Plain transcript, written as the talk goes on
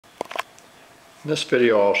In this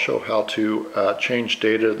video I'll show how to change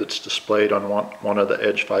data that's displayed on one of the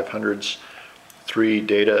Edge 500's 3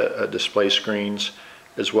 data display screens,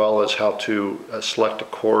 as well as how to select a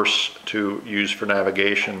course to use for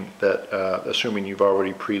navigation that, assuming you've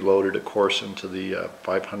already preloaded a course into the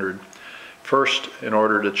 500. First, in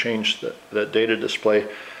order to change the data display,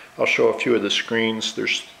 I'll show a few of the screens.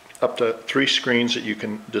 There's up to 3 screens that you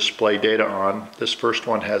can display data on. This first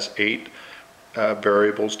one has 8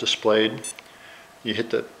 variables displayed. You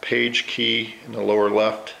hit the page key in the lower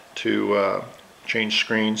left to change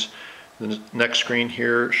screens. The next screen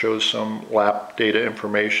here shows some lap data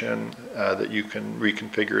information that you can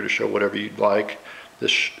reconfigure to show whatever you'd like.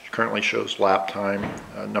 This currently shows lap time,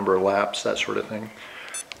 number of laps, that sort of thing.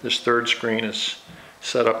 This third screen is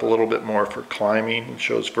set up a little bit more for climbing. It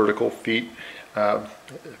shows vertical speed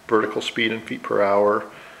in feet per hour,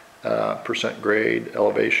 percent grade,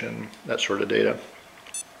 elevation, that sort of data.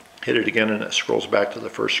 Hit it again and it scrolls back to the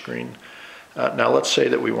first screen. Now let's say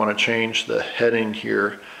that we want to change the heading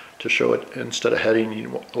here to show it, instead of heading,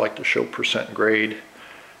 you'd like to show percent grade.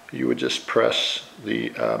 You would just press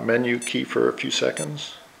the menu key for a few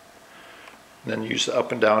seconds, then use the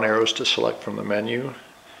up and down arrows to select from the menu.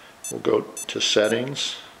 We'll go to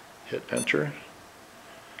settings, hit enter,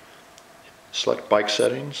 select bike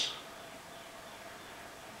settings,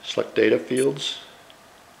 select data fields.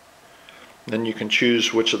 Then you can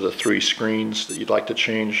choose which of the 3 screens that you'd like to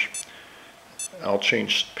change. I'll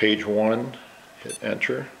change page 1, hit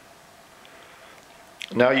enter.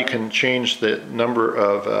 Now you can change the number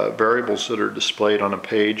of variables that are displayed on a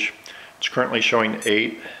page. It's currently showing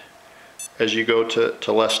 8. As you go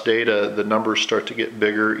to less data, the numbers start to get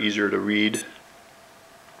bigger, easier to read,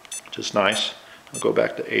 which is nice. I'll go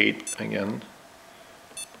back to 8 again,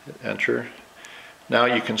 hit enter. Now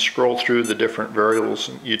you can scroll through the different variables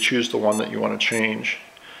and you choose the one that you want to change.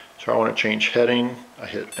 So I want to change heading, I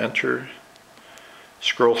hit enter.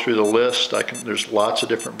 Scroll through the list, there's lots of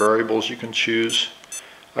different variables you can choose.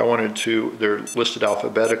 They're listed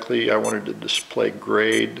alphabetically. I wanted to display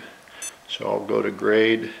grade, so I'll go to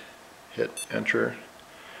grade, hit enter.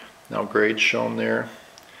 Now grade's shown there.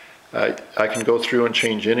 I can go through and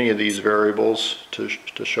change any of these variables to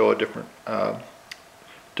show a different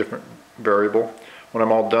variable. When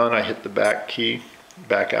I'm all done, I hit the back key,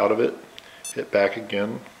 back out of it, hit back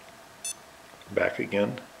again, back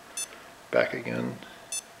again, back again.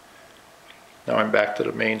 Now I'm back to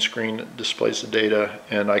the main screen that displays the data,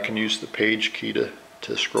 and I can use the page key to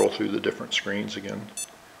scroll through the different screens again.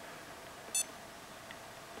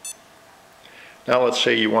 Now let's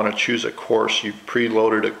say you want to choose a course. You've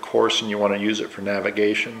preloaded a course and you want to use it for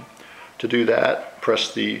navigation. To do that,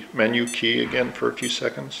 press the menu key again for a few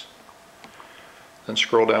seconds. Then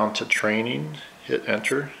scroll down to training, hit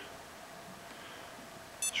enter.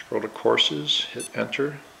 Scroll to courses, hit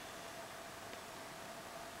enter.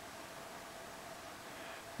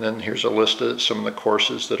 Then here's a list of some of the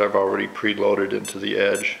courses that I've already preloaded into the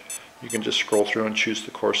Edge. You can just scroll through and choose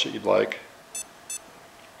the course that you'd like.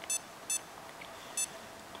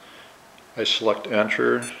 I select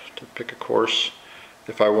enter to pick a course.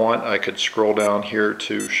 If I want, I could scroll down here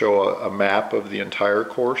to show a map of the entire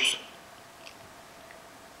course.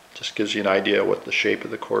 Just gives you an idea what the shape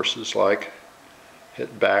of the course is like.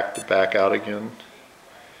 Hit back to back out again.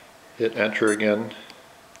 Hit enter again.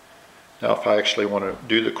 Now if I actually want to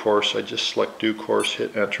do the course, I just select do course,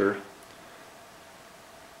 hit enter.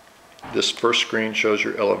 This first screen shows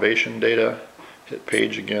your elevation data. Hit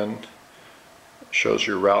page again. It shows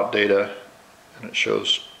your route data, and it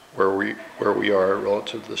shows where we are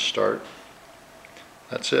relative to the start.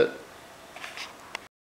 That's it.